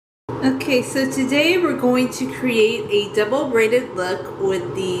Okay, so today we're going to create a double braided look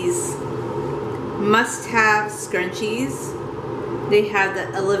with these must-have scrunchies. They have the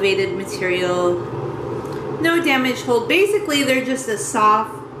elevated material, no damage hold. Basically, they're just a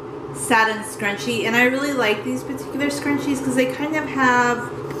soft satin scrunchie, and I really like these particular scrunchies because they kind of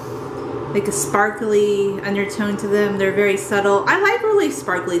have like a sparkly undertone to them. They're very subtle. I like really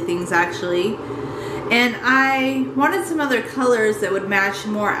sparkly things actually. And I wanted some other colors that would match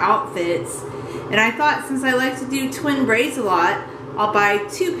more outfits. And I thought, since I like to do twin braids a lot, I'll buy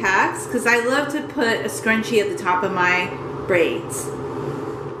 2 packs because I love to put a scrunchie at the top of my braids.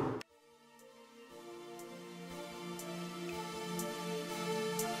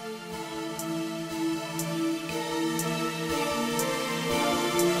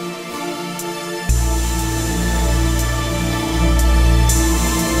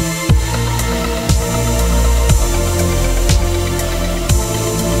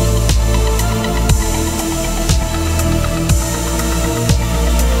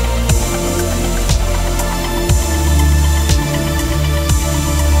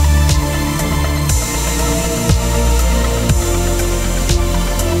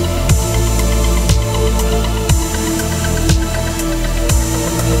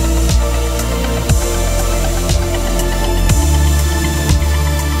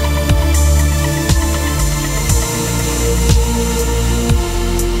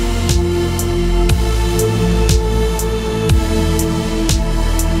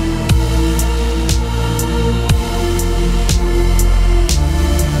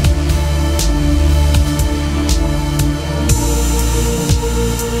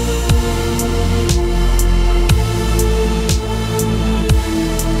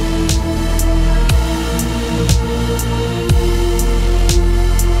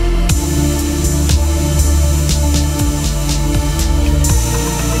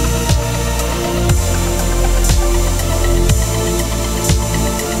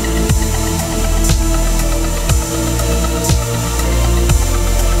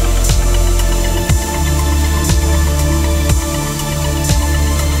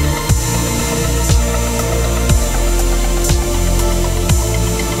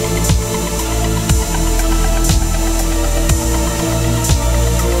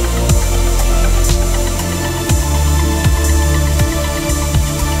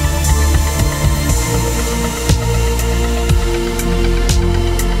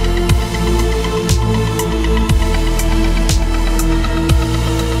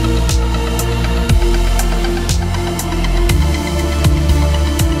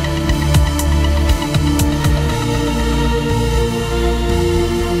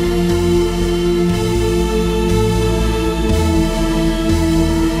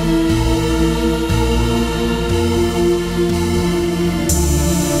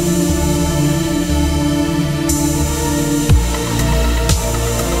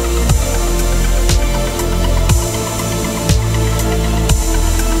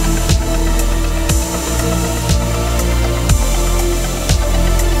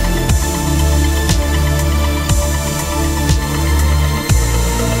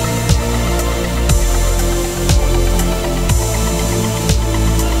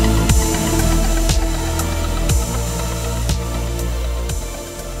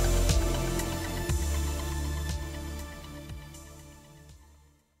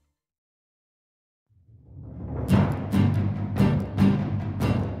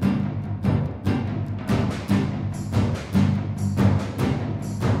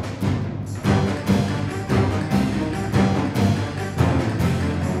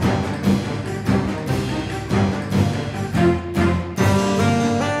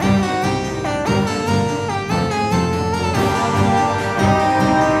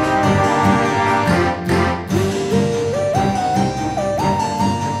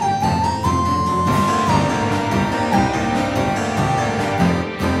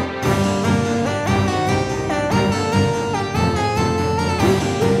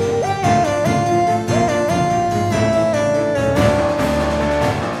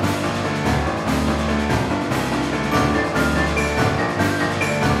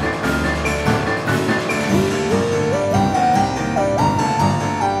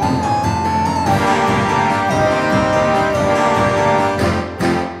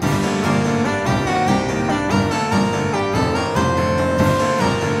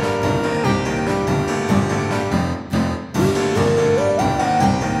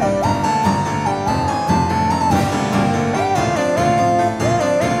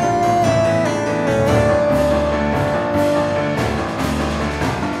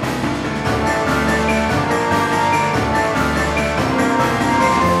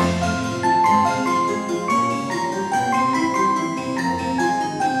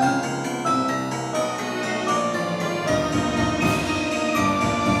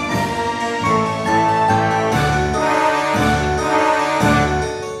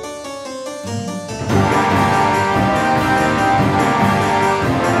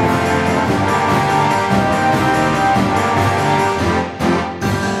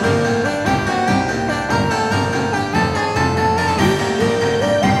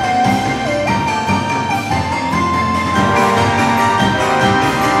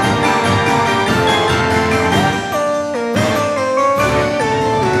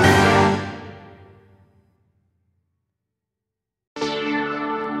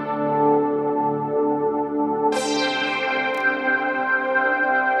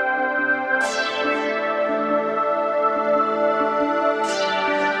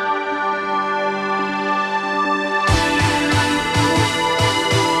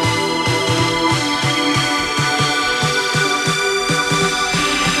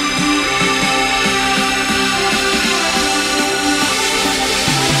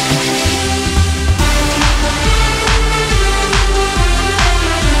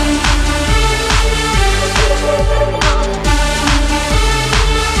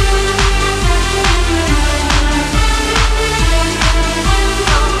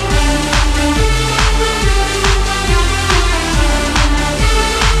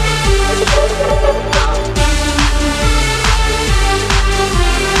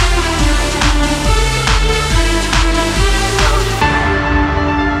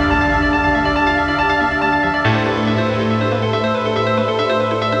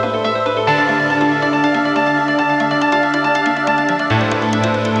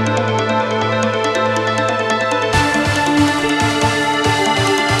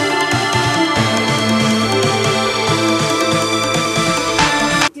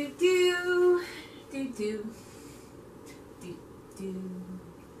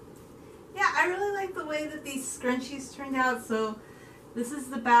 yeah, I really like the way that these scrunchies turned out. So this is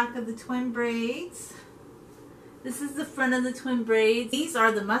the back of the twin braids. This is the front of the twin braids. These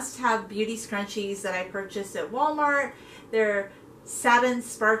are the must-have beauty scrunchies that I purchased at Walmart. They're satin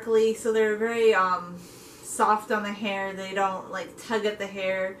sparkly, so they're very soft on the hair. They don't like tug at the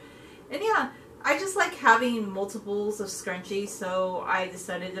hair. And yeah, I just like having multiples of scrunchies, so I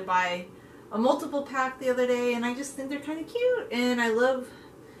decided to buy a multiple pack the other day, and I just think they're kind of cute. And I love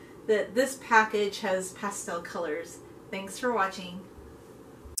that this package has pastel colors. Thanks for watching.